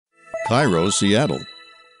Cairo, Seattle.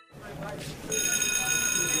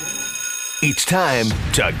 It's time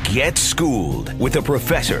to get schooled with the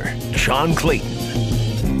professor, John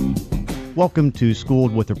Clayton. Welcome to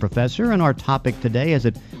Schooled with the Professor, and our topic today, as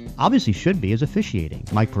it obviously should be, is officiating.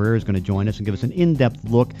 Mike Pereira is going to join us and give us an in-depth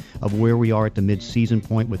look of where we are at the mid-season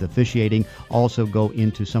point with officiating, also go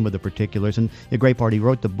into some of the particulars. And the great part, he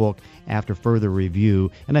wrote the book after further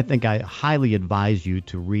review, and I think I highly advise you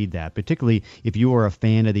to read that, particularly if you are a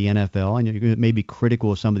fan of the NFL and you're maybe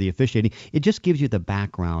critical of some of the officiating. It just gives you the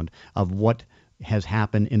background of what has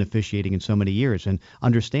happened in officiating in so many years, and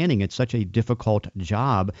understanding it's such a difficult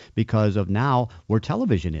job because of now where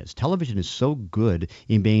television is. Television is so good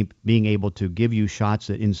in being able to give you shots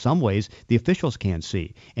that in some ways the officials can't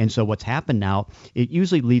see. And so what's happened now, it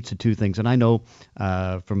usually leads to two things. And I know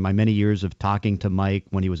from my many years of talking to Mike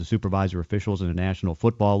when he was a supervisor of officials in the National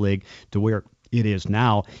Football League to where it is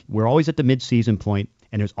now, we're always at the mid-season point.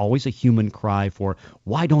 And there's always a human cry for,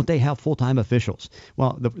 why don't they have full-time officials?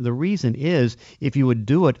 Well, the reason is, if you would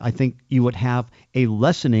do it, I think you would have a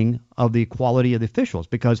lessening of the quality of the officials,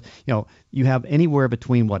 because you have anywhere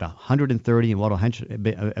between 130 and what will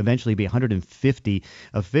eventually be 150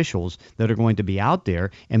 officials that are going to be out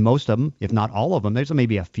there, and most of them, if not all of them, there's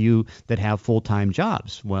maybe a few that have full-time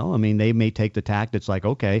jobs. Well, I mean, they may take the tact that's like,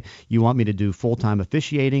 okay, you want me to do full-time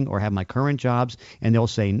officiating or have my current jobs, and they'll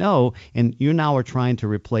say no, and you now are trying to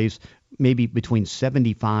replace maybe between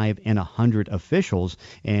 75 and 100 officials,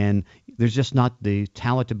 and there's just not the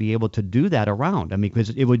talent to be able to do that around. I mean, because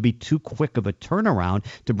it would be too quick of a turnaround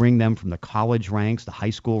to bring them from the college ranks, the high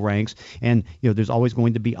school ranks, and there's always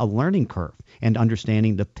going to be a learning curve, and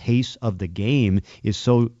understanding the pace of the game is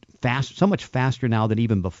so fast, so much faster now than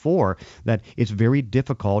even before, that it's very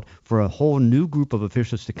difficult for a whole new group of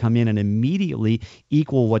officials to come in and immediately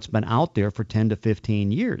equal what's been out there for 10 to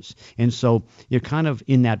 15 years. And so you're kind of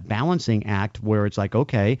in that balancing act where it's like,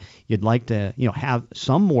 okay, you'd like to, have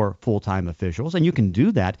some more full-time officials, and you can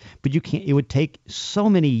do that, but you can't. It would take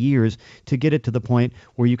so many years to get it to the point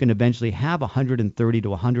where you can eventually have 130 to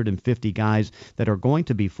 150 guys that are going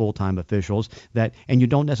to be full-time officials, and you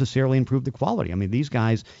don't necessarily improve the quality. I mean, these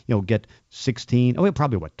guys, get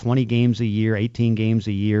 20 games a year, 18 games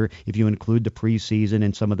a year, if you include the preseason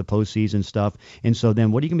and some of the postseason stuff. And so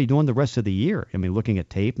then what are you going to be doing the rest of the year? I mean, looking at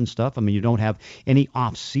tape and stuff. I mean, you don't have any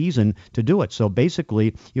off season to do it. So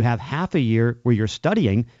basically you have half a year where you're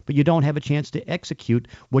studying, but you don't have a chance to execute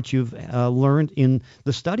what you've learned in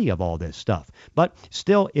the study of all this stuff. But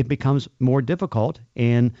still, it becomes more difficult,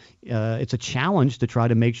 and it's a challenge to try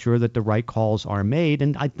to make sure that the right calls are made.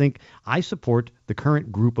 And I think I support the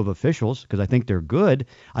current group of officials because I think they're good.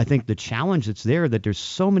 I think the challenge that's there, that there's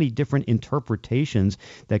so many different interpretations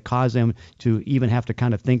that cause them to even have to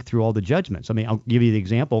kind of think through all the judgments. I mean, I'll give you the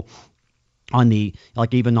example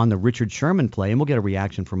even on the Richard Sherman play, and we'll get a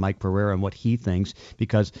reaction from Mike Pereira on what he thinks,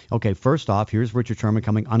 because, okay, first off, here's Richard Sherman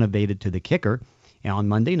coming unabated to the kicker on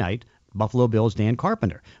Monday night, Buffalo Bills Dan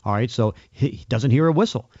Carpenter. All right, so he doesn't hear a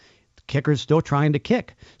whistle. Kicker's still trying to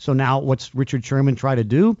kick. So now what's Richard Sherman try to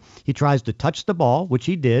do? He tries to touch the ball, which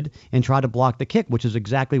he did, and try to block the kick, which is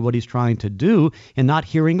exactly what he's trying to do. And not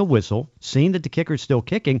hearing a whistle, seeing that the kicker's still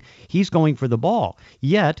kicking, he's going for the ball.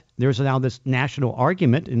 Yet there's now this national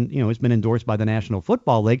argument, and it's been endorsed by the National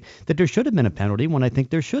Football League, that there should have been a penalty when I think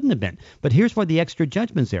there shouldn't have been. But here's where the extra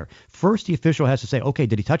judgment's there. First, the official has to say, okay,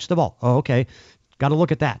 did he touch the ball? Oh, okay. Got to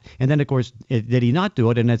look at that. And then, of course, did he not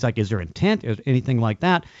do it? And it's like, is there intent or anything like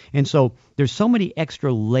that? And so there's so many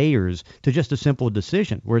extra layers to just a simple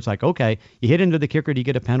decision where it's like, okay, you hit into the kicker, do you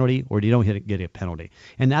get a penalty, or do you don't get a penalty?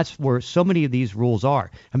 And that's where so many of these rules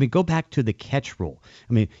are. I mean, go back to the catch rule.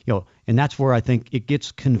 I mean, and that's where I think it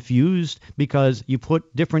gets confused because you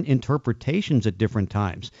put different interpretations at different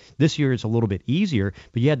times. This year it's a little bit easier,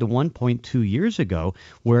 but you had the 1.2 years ago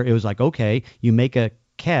where it was like, okay, you make a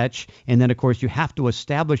catch, and then of course you have to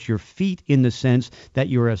establish your feet in the sense that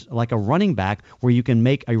you're like a running back where you can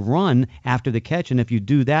make a run after the catch, and if you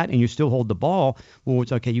do that and you still hold the ball, well,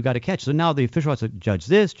 it's okay, you got to catch. So now the official has to judge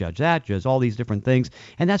this, judge that, judge all these different things,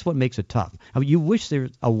 and that's what makes it tough. I mean, you wish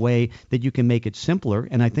there's a way that you can make it simpler,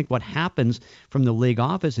 and I think what happens from the league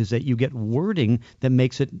office is that you get wording that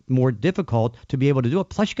makes it more difficult to be able to do it.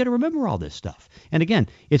 Plus you got to remember all this stuff. And again,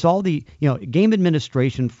 it's all the game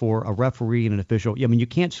administration for a referee and an official. I mean,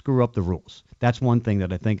 you can't screw up the rules. That's one thing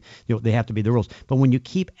that I think they have to be the rules. But when you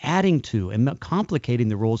keep adding to and complicating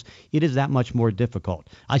the rules, it is that much more difficult.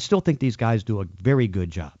 I still think these guys do a very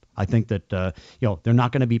good job. I think that they're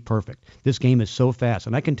not going to be perfect. This game is so fast,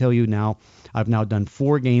 and I can tell you now, I've now done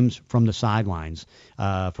 4 games from the sidelines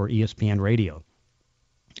for ESPN Radio.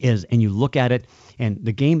 And you look at it, and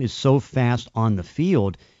the game is so fast on the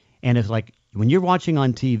field. And it's like when you're watching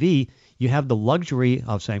on TV, you have the luxury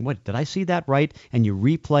of saying, what, did I see that right? And you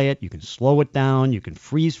replay it. You can slow it down. You can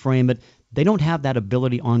freeze frame it. They don't have that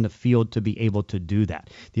ability on the field to be able to do that.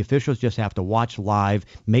 The officials just have to watch live,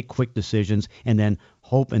 make quick decisions, and then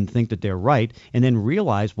hope and think that they're right, and then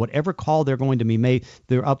realize whatever call they're going to be made,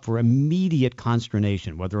 they're up for immediate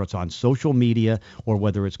consternation, whether it's on social media or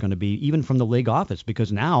whether it's going to be even from the league office.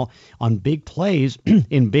 Because now on big plays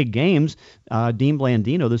in big games, Dean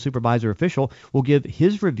Blandino, the supervisor official, will give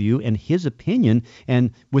his review and his opinion,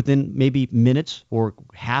 and within maybe minutes or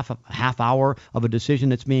half hour of a decision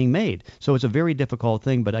that's being made. So it's a very difficult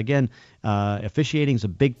thing. But again, officiating is a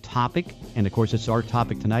big topic, and of course it's our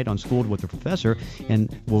topic tonight on Schooled with the Professor, and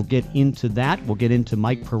we'll get into that. We'll get into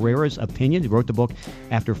Mike Pereira's opinion. He wrote the book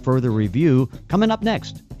After Further Review. Coming up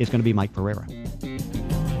next is going to be Mike Pereira.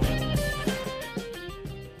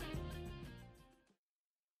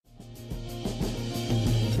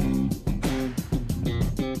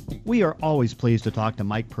 We are always pleased to talk to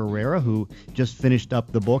Mike Pereira, who just finished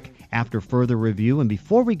up the book After Further Review. And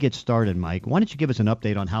before we get started, Mike, why don't you give us an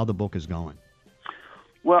update on how the book is going?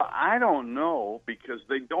 Well, I don't know, because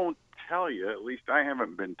they don't tell you. At least I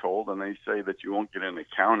haven't been told, and they say that you won't get an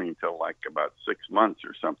accounting until like about 6 months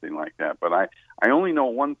or something like that. But I only know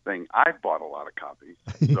one thing. I've bought a lot of copies,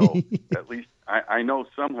 so at least I know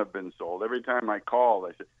some have been sold. Every time I call,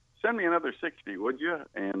 they say, "Send me another 60, would you?"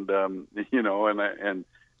 And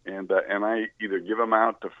and I either give them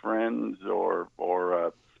out to friends or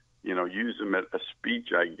use them at a speech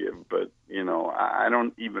I give. But, I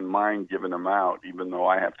don't even mind giving them out, even though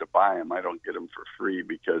I have to buy them. I don't get them for free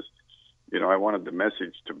because, I wanted the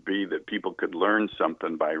message to be that people could learn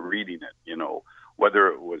something by reading it, whether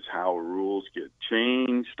it was how rules get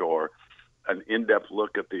changed or an in-depth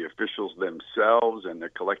look at the officials themselves and their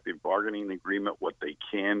collective bargaining agreement, what they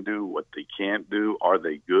can do, what they can't do. Are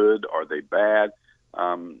they good? Are they bad?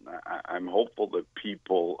 I'm hopeful that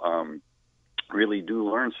people really do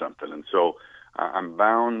learn something, and so I'm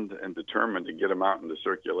bound and determined to get them out into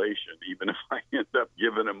circulation, even if I end up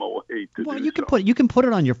giving them away to well, do you can so. you can put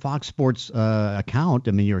it on your Fox Sports account.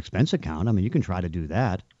 I mean, your expense account. I mean, you can try to do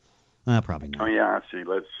that. Probably not. Oh yeah,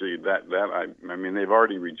 let's see that I mean they've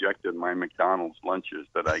already rejected my McDonald's lunches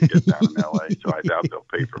that I get down in LA, so I doubt they'll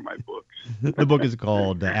pay for my books. The book is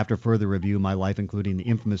called After Further Review, My Life, including the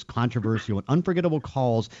infamous, controversial, and unforgettable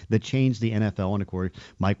calls that changed the NFL. And of course,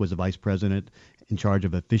 Mike was the vice president in charge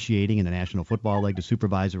of officiating in the National Football League, the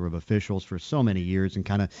supervisor of officials for so many years, and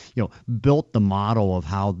kind of built the model of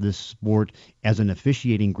how this sport as an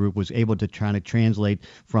officiating group was able to try to translate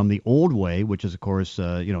from the old way, which is of course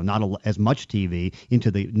not as much TV,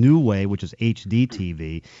 into the new way, which is HD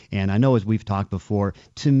TV. And I know, as we've talked before,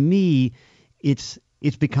 to me, it's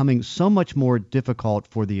becoming so much more difficult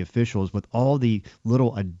for the officials with all the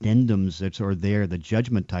little addendums that are there, the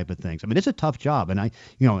judgment type of things. I mean, it's a tough job, and I've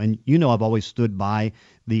always stood by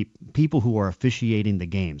the people who are officiating the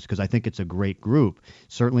games because I think it's a great group.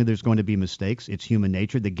 Certainly, there's going to be mistakes. It's human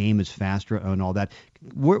nature. The game is faster and all that.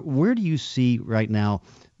 Where do you see right now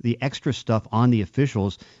the extra stuff on the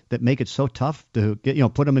officials that make it so tough to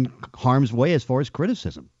put them in harm's way as far as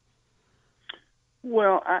criticism?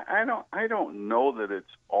 Well, I don't know that it's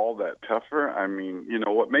all that tougher. I mean,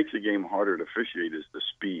 what makes a game harder to officiate is the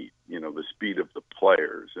speed. The speed of the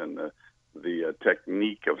players and the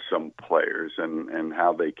technique of some players and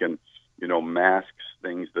how they can, mask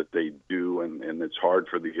things that they do, and it's hard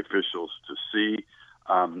for the officials to see.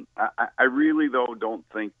 I really, though, don't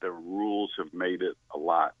think the rules have made it a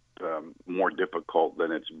lot more difficult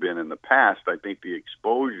than it's been in the past. I think the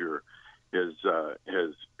exposure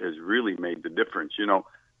has really made the difference.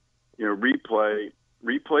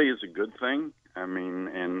 Replay is a good thing. I mean,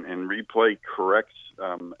 and replay corrects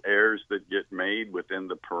errors that get made within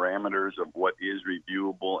the parameters of what is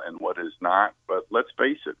reviewable and what is not. But let's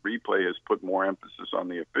face it, replay has put more emphasis on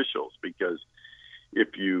the officials because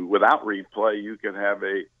without replay, you could have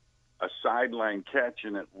a sideline catch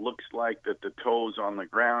and it looks like that the toe's on the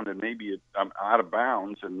ground and maybe it's out of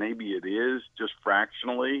bounds, and maybe it is just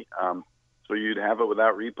fractionally. So you'd have it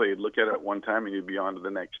without replay. You'd look at it one time and you'd be on to the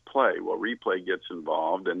next play. Well, replay gets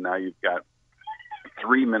involved, and now you've got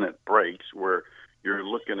 3-minute breaks where you're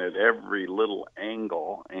looking at every little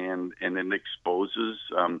angle, and it exposes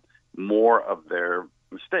more of their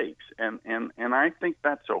mistakes. And I think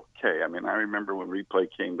that's okay. I mean, I remember when replay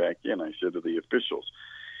came back in, I said to the officials,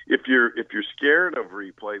 if you're scared of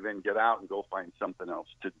replay, then get out and go find something else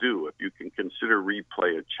to do. If you can consider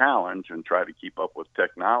replay a challenge and try to keep up with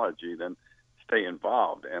technology, then stay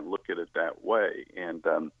involved and look at it that way. And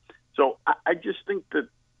so I just think that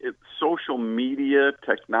social media,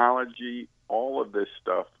 technology, all of this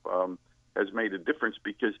stuff has made a difference,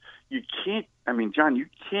 because you can't, I mean, John, you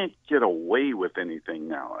can't get away with anything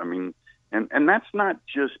now. I mean, and that's not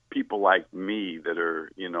just people like me that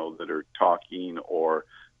are, that are talking, or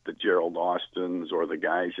the Gerald Austins, or the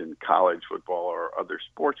guys in college football, or other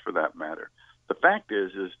sports for that matter. The fact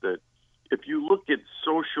is that if you look at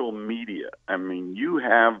social media, I mean, you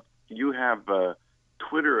have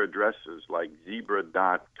Twitter addresses like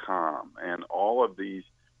zebra.com and all of these,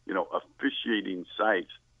 officiating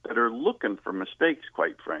sites that are looking for mistakes,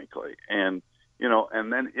 quite frankly. And,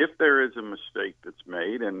 and then if there is a mistake that's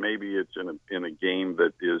made, and maybe it's in a game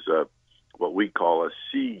that is what we call a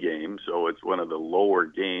C game, so it's one of the lower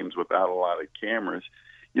games without a lot of cameras,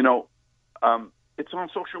 it's on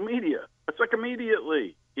social media. It's like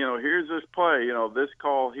immediately, here's this play, this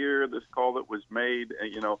call here, this call that was made,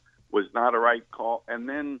 was not a right call. And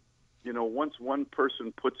then, once one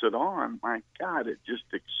person puts it on, my God, it just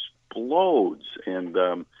explodes. And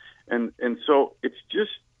so it's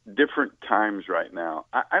just different times right now.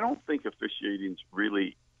 I don't think officiating's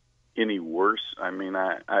really any worse. I mean,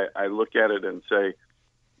 I look at it and say,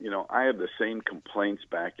 I had the same complaints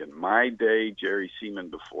back in my day. Jerry Seaman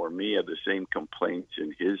before me had the same complaints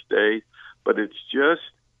in his day. But it's just,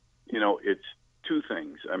 it's two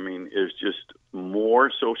things. I mean, it's just more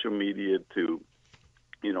social media to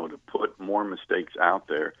put more mistakes out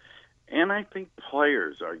there. And I think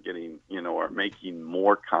players are getting, are making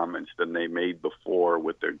more comments than they made before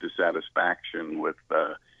with their dissatisfaction with,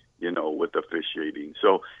 with officiating.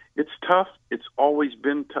 So it's tough. It's always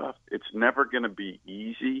been tough. It's never going to be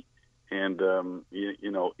easy. And,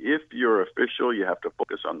 if you're official, you have to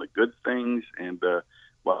focus on the good things, and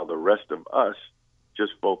while the rest of us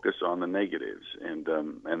just focus on the negatives, and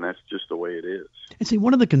that's just the way it is. And see,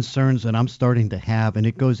 one of the concerns that I'm starting to have, and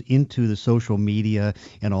it goes into the social media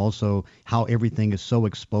and also how everything is so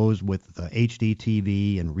exposed with HD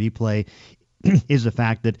TV and replay, is the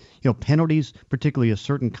fact that penalties, particularly a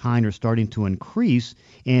certain kind, are starting to increase.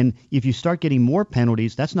 And if you start getting more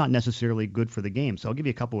penalties, that's not necessarily good for the game. So I'll give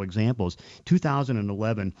you a couple of examples.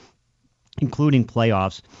 2011, including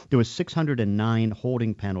playoffs, there was 609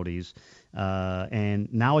 holding penalties. And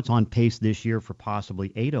now it's on pace this year for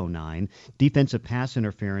possibly 809. Defensive pass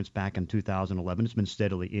interference back in 2011 has been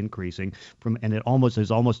steadily increasing and there's almost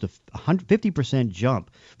a 50%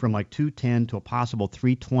 jump from like 210 to a possible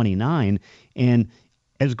 329. And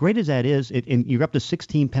as great as that is, and you're up to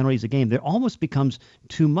 16 penalties a game, there almost becomes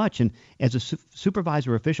too much. And as a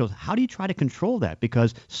supervisor or official, how do you try to control that?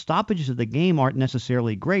 Because stoppages of the game aren't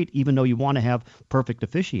necessarily great, even though you want to have perfect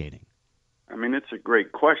officiating. I mean, it's a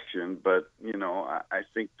great question, but I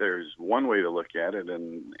think there's one way to look at it,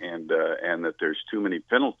 and that there's too many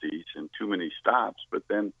penalties and too many stops. But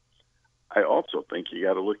then I also think you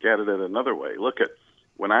got to look at it another way. Look at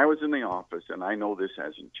when I was in the office, and I know this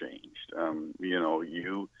hasn't changed.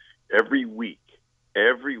 Every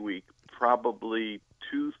week, probably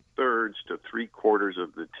 2/3 to 3/4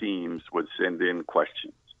 of the teams would send in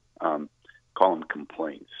questions. Call them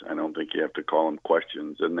complaints. I don't think you have to call them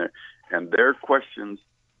questions. And their questions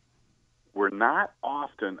were not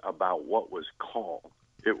often about what was called.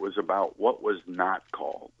 It was about what was not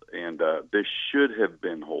called. And this should have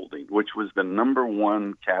been holding, which was the number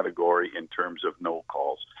one category in terms of no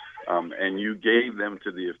calls. And you gave them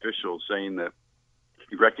to the officials saying that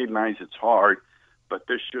you recognize it's hard, but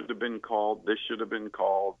this should have been called, this should have been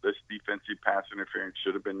called, this defensive pass interference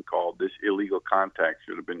should have been called, this illegal contact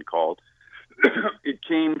should have been called. It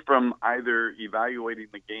came from either evaluating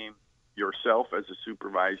the game yourself as a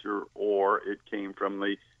supervisor, or it came from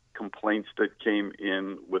the complaints that came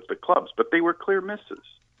in with the clubs. But they were clear misses.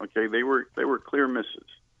 Okay, they were clear misses.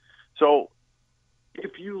 So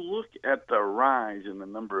if you look at the rise in the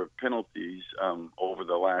number of penalties over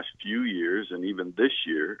the last few years, and even this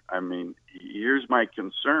year, I mean, here's my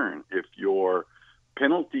concern. If your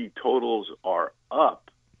penalty totals are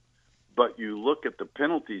up, but you look at the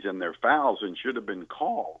penalties and their fouls and should have been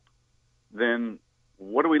called, then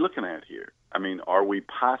what are we looking at here? I mean, are we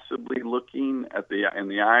possibly looking at in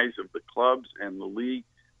the eyes of the clubs and the league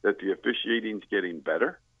that the officiating's getting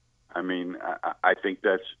better? I mean, I think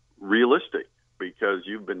that's realistic, because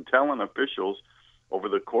you've been telling officials over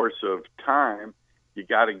the course of time, you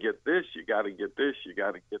got to get this, you got to get this, you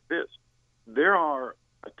got to get this. There are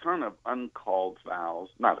a ton of uncalled fouls,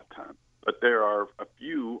 not a ton, but there are a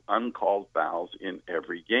few uncalled fouls in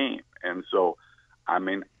every game. And so, I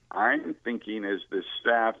mean, I'm thinking as the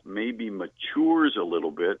staff maybe matures a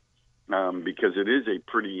little bit, because it is a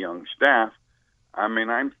pretty young staff, I mean,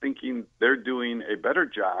 I'm thinking they're doing a better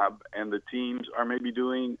job and the teams are maybe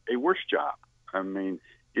doing a worse job. I mean,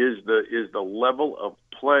 is the level of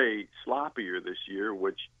play sloppier this year,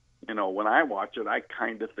 which, when I watch it, I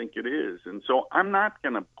kind of think it is. And so I'm not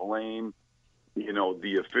going to blame,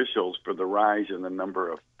 the officials for the rise in the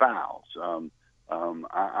number of fouls.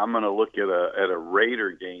 I'm going to look at a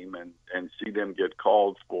Raider game and see them get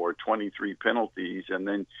called for 23 penalties, and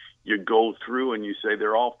then you go through and you say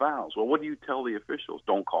they're all fouls. Well, what do you tell the officials?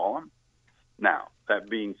 Don't call them? Now, that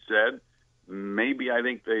being said, maybe I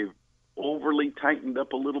think they've overly tightened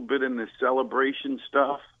up a little bit in the celebration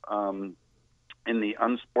stuff, in the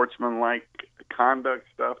unsportsmanlike conduct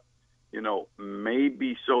stuff.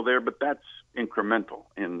 Maybe so there, but that's incremental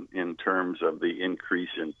in terms of the increase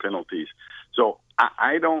in penalties. So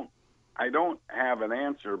I don't have an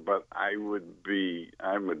answer, but I would be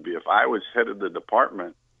if I was head of the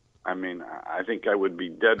department. I mean, I think I would be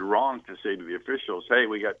dead wrong to say to the officials, "Hey,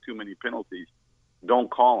 we got too many penalties.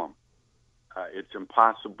 Don't call them." It's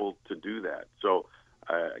impossible to do that. So,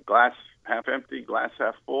 glass half empty, glass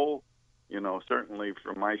half full. Certainly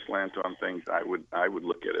from my slant on things, I would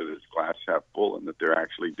look at it as glass half full, and that they're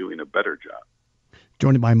actually doing a better job.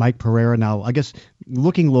 Joined by Mike Pereira now. I guess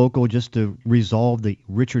looking local, just to resolve the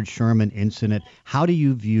Richard Sherman incident, how do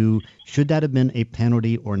you view, should that have been a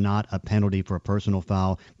penalty or not a penalty for a personal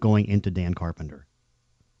foul going into Dan Carpenter?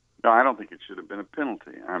 No, I don't think it should have been a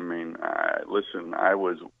penalty. I mean, listen, I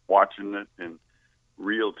was watching it in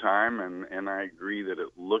real time, and I agree that it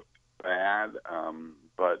looked bad.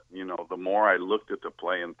 But, the more I looked at the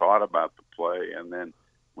play and thought about the play and then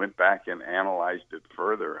went back and analyzed it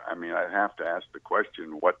further, I mean, I'd have to ask the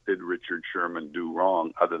question, what did Richard Sherman do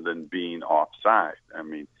wrong other than being offside? I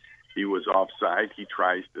mean, he was offside. He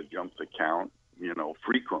tries to jump the count,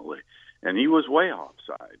 frequently. And he was way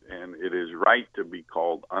offside. And it is right to be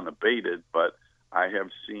called unabated, but I have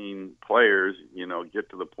seen players, get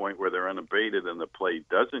to the point where they're unabated and the play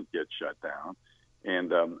doesn't get shut down.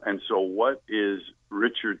 And so what is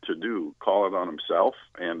Richard to do? Call it on himself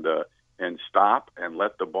and stop and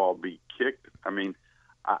let the ball be kicked? I mean,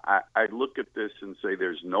 I look at this and say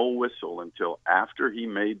there's no whistle until after he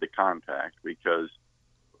made the contact, because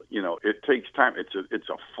it takes time. It's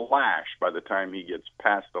a flash by the time he gets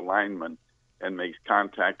past the lineman and makes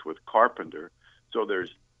contact with Carpenter. So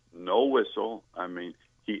there's no whistle. I mean,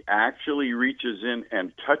 he actually reaches in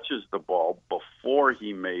and touches the ball before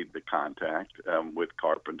he made the contact with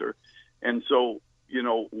Carpenter. And so,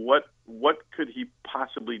 what could he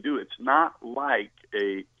possibly do? It's not like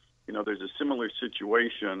there's a similar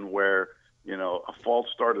situation where, a false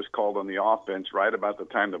start is called on the offense right about the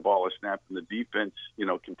time the ball is snapped, and the defense,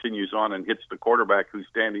 continues on and hits the quarterback who's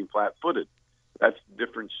standing flat-footed. That's a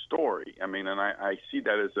different story. I mean, and I see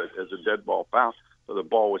that as a dead ball foul. So the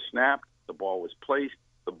ball was snapped, the ball was placed,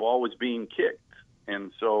 the ball was being kicked.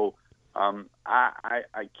 And so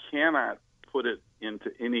I cannot put it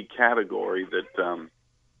into any category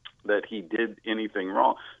that he did anything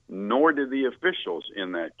wrong, nor did the officials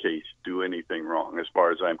in that case do anything wrong as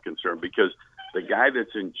far as I'm concerned, because the guy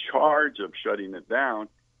that's in charge of shutting it down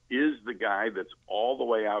is the guy that's all the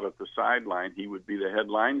way out at the sideline. He would be the head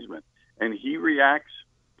linesman, and he reacts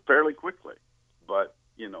fairly quickly. But,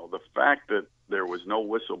 the fact that there was no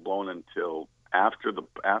whistle blown until after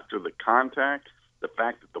the contact, the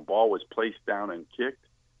fact that the ball was placed down and kicked,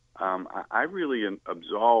 I really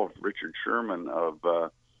absolve Richard Sherman of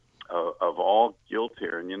all guilt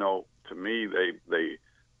here. And, to me, they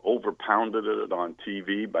overpounded it on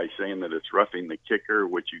TV by saying that it's roughing the kicker,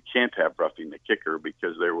 which you can't have roughing the kicker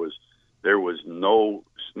because there was no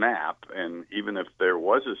snap. And even if there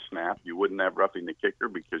was a snap, you wouldn't have roughing the kicker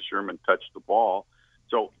because Sherman touched the ball.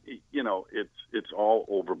 So, it's all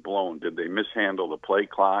overblown. Did they mishandle the play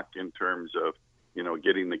clock in terms of,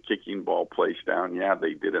 getting the kicking ball placed down? Yeah,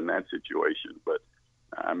 they did in that situation. But,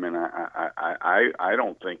 I mean, I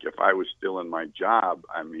don't think if I was still in my job,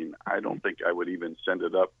 I don't think I would even send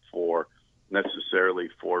it up necessarily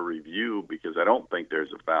for review, because I don't think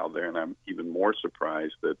there's a foul there. And I'm even more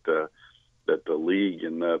surprised that the league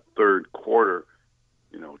in the third quarter,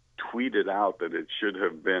 tweeted out that it should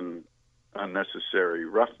have been unnecessary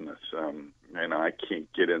roughness. I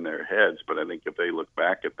can't get in their heads, but I think if they look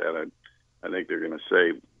back at that, I think they're going to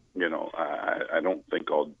say, I don't think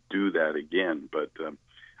I'll do that again. But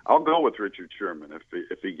I'll go with Richard Sherman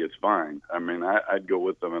if he gets fined. I'd go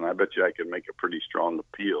with them, and I bet you I could make a pretty strong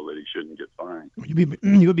appeal that he shouldn't get fined.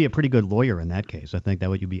 You would be a pretty good lawyer in that case. I think that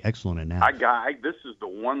you'd be excellent in that. This is the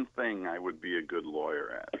one thing I would be a good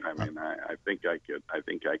lawyer at. I think I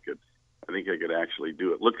could actually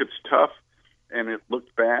do it. Look, it's tough, and it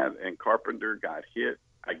looked bad, and Carpenter got hit.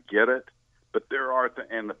 I get it. But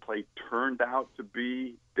and the play turned out to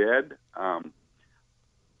be dead.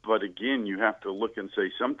 But again, you have to look and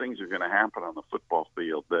say some things are going to happen on the football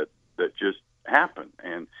field that just happen.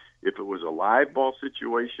 And if it was a live ball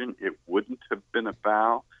situation, it wouldn't have been a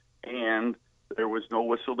foul, and there was no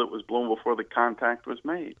whistle that was blown before the contact was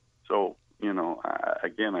made. So,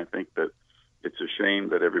 again, I think that it's a shame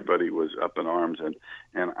that everybody was up in arms, and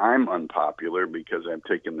I'm unpopular because I'm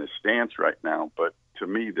taking this stance right now. But to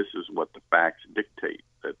me, this is what the facts dictate,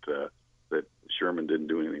 that Sherman didn't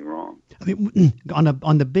do anything wrong. I mean,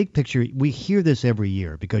 on the big picture, we hear this every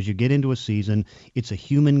year because you get into a season. It's a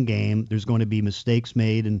human game. There's going to be mistakes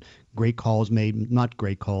made and great calls made, not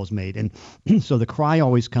great calls made. And so the cry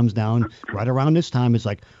always comes down right around this time. It's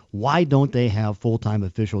like, why don't they have full-time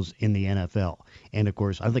officials in the NFL? And, of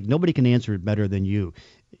course, I think nobody can answer it better than you.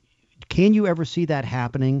 Can you ever see that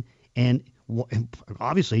happening? And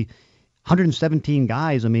obviously, 117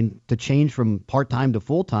 guys, I mean, to change from part-time to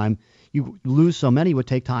full-time, you lose so many, it would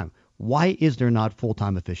take time. Why is there not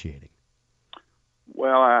full-time officiating?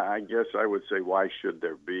 Well, I guess I would say, why should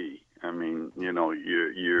there be? I mean,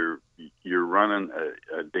 you're running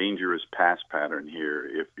a dangerous pass pattern here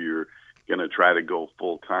if you're going to try to go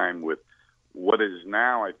full-time with what is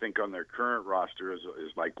now, I think, on their current roster is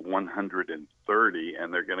like 130,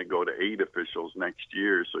 and they're going to go to 8 officials next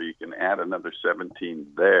year, so you can add another 17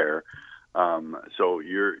 there. So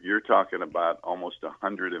you're talking about almost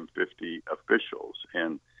 150 officials,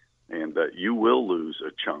 and you will lose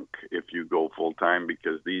a chunk if you go full time,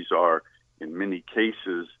 because these are, in many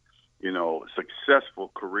cases,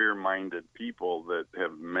 successful career-minded people that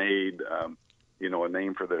have made a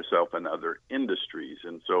name for themselves in other industries,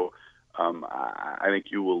 and so I think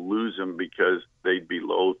you will lose them because they'd be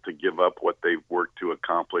loath to give up what they've worked to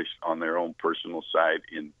accomplish on their own personal side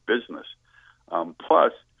in business.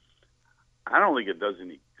 Plus, I don't think it does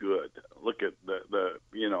any good. Look at the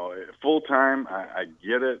full time. I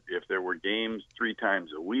get it if there were games 3 times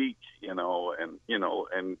a week, and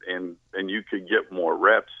you could get more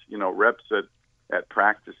reps. Reps at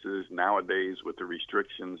practices nowadays with the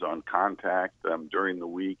restrictions on contact during the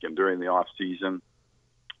week and during the off season.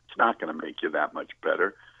 It's not going to make you that much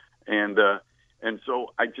better, and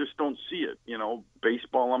so I just don't see it.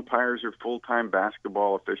 Baseball umpires are full time.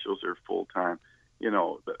 Basketball officials are full time.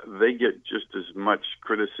 They get just as much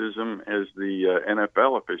criticism as the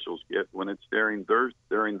NFL officials get when it's during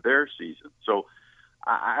their season. So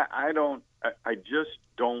I just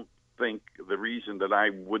don't think the reason that I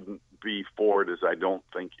wouldn't be for it is I don't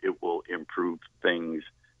think it will improve things,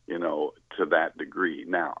 to that degree.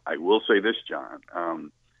 Now, I will say this, John,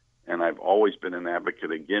 and I've always been an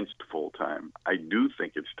advocate against full-time. I do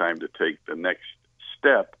think it's time to take the next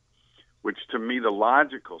step, which to me the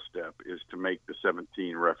logical step is to make the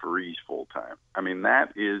 17 referees full-time. I mean,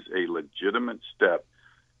 that is a legitimate step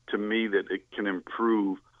to me, that it can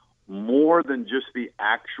improve more than just the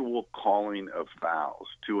actual calling of fouls,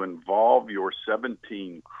 to involve your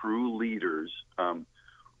 17 crew leaders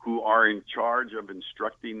who are in charge of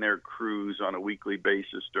instructing their crews on a weekly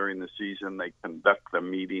basis during the season. They conduct the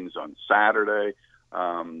meetings on Saturday.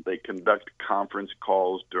 They conduct conference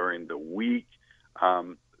calls during the week.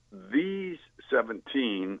 These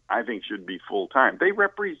 17, I think, should be full-time. They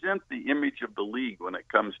represent the image of the league when it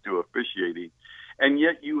comes to officiating, and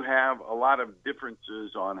yet you have a lot of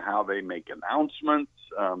differences on how they make announcements,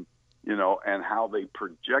 and how they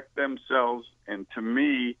project themselves. And to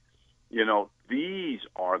me, these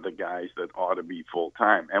are the guys that ought to be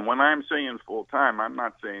full-time. And when I'm saying full-time, I'm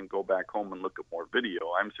not saying go back home and look at more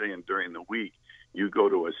video. I'm saying during the week, you go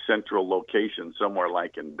to a central location somewhere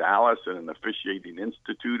like in Dallas and an officiating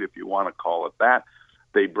institute, if you want to call it that.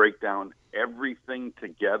 They break down everything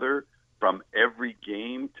together from every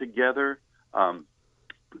game together.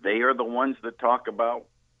 They are the ones that talk about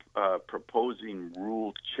proposing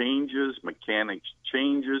rule changes, mechanics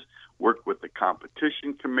changes, work with the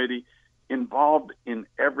competition committee, involved in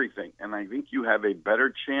everything. And I think you have a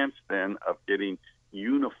better chance then of getting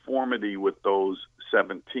uniformity with those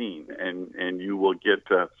 17, and you will get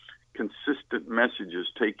consistent messages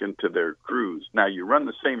taken to their crews. Now, you run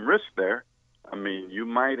the same risk there. I mean, you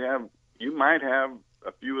might have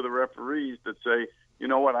a few of the referees that say, you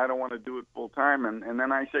know what, I don't want to do it full time, and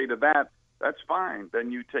then I say to that, that's fine.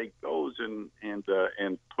 Then you take those and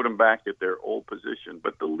put them back at their old position.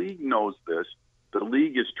 But the league knows this. The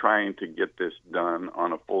league is trying to get this done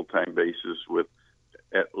on a full-time basis with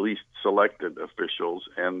at least selected officials,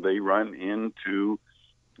 and they run into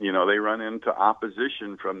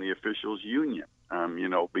opposition from the officials union,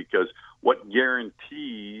 because what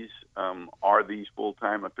guarantees are these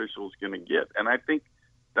full-time officials going to get? And I think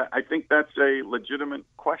that's a legitimate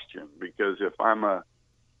question, because if I'm a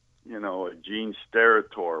a Gene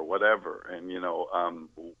Steratore, whatever, and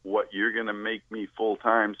what you're going to make me full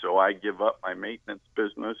time, so I give up my maintenance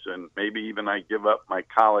business and maybe even I give up my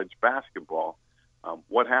college basketball.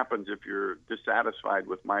 What happens if you're dissatisfied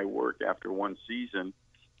with my work after one season,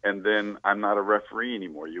 and then I'm not a referee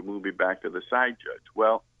anymore? You move me back to the side judge.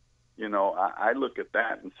 Well, I look at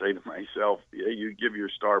that and say to myself, yeah, you give your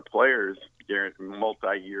star players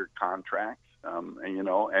multi-year contracts,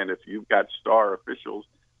 and if you've got star officials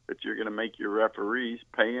that you're going to make your referees,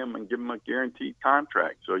 pay them and give them a guaranteed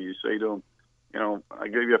contract. So you say to them, I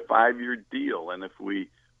give you a 5-year deal, and if we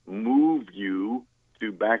move you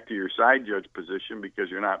back to your side judge position because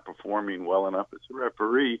you're not performing well enough as a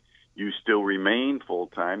referee, you still remain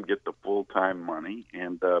full-time, get the full-time money,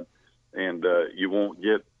 and you won't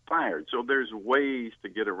get fired. So there's ways to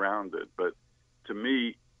get around it. But to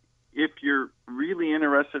me, if you're really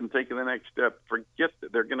interested in taking the next step, forget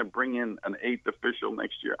that they're going to bring in an 8th official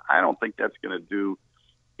next year. I don't think that's going to do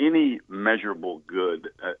any measurable good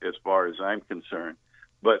as far as I'm concerned.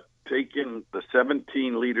 But taking the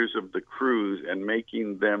 17 leaders of the crews and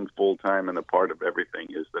making them full-time and a part of everything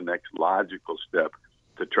is the next logical step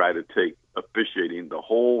to try to take officiating, the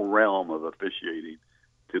whole realm of officiating,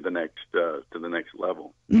 to the next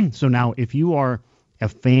level. So now, if you are a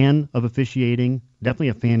fan of officiating, definitely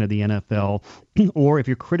a fan of the NFL, or if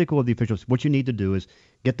you're critical of the officials, what you need to do is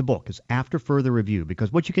get the book. It's After Further Review,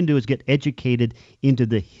 because what you can do is get educated into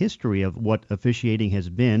the history of what officiating has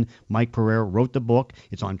been. Mike Pereira wrote the book.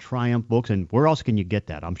 It's on Triumph Books. And where else can you get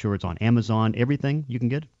that? I'm sure it's on Amazon, everything you can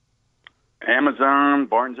get? Amazon,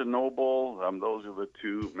 Barnes & Noble, those are the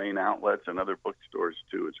two main outlets, and other bookstores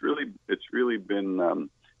too. It's really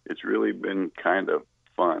been kind of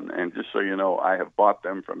fun. And just so you know, I have bought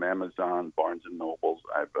them from Amazon, Barnes & Nobles.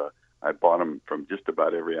 I bought them from just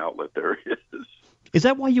about every outlet there is. Is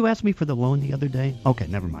that why you asked me for the loan the other day? Okay,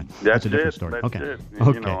 never mind. That's a different story. That's okay. it.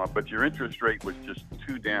 Okay. But your interest rate was just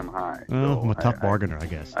too damn high. Well, so I'm a tough bargainer, I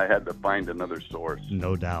guess. I had to find another source.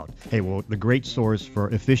 No doubt. Hey, well, the great source for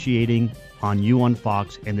officiating on You on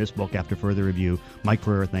Fox and this book, After Further Review. Mike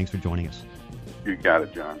Pereira, thanks for joining us. You got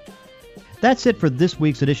it, John. That's it for this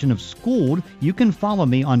week's edition of Schooled. You can follow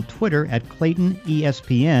me on Twitter at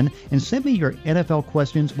ClaytonESPN and send me your NFL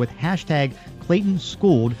questions with hashtag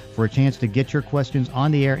ClaytonSchooled for a chance to get your questions on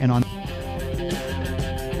the air and on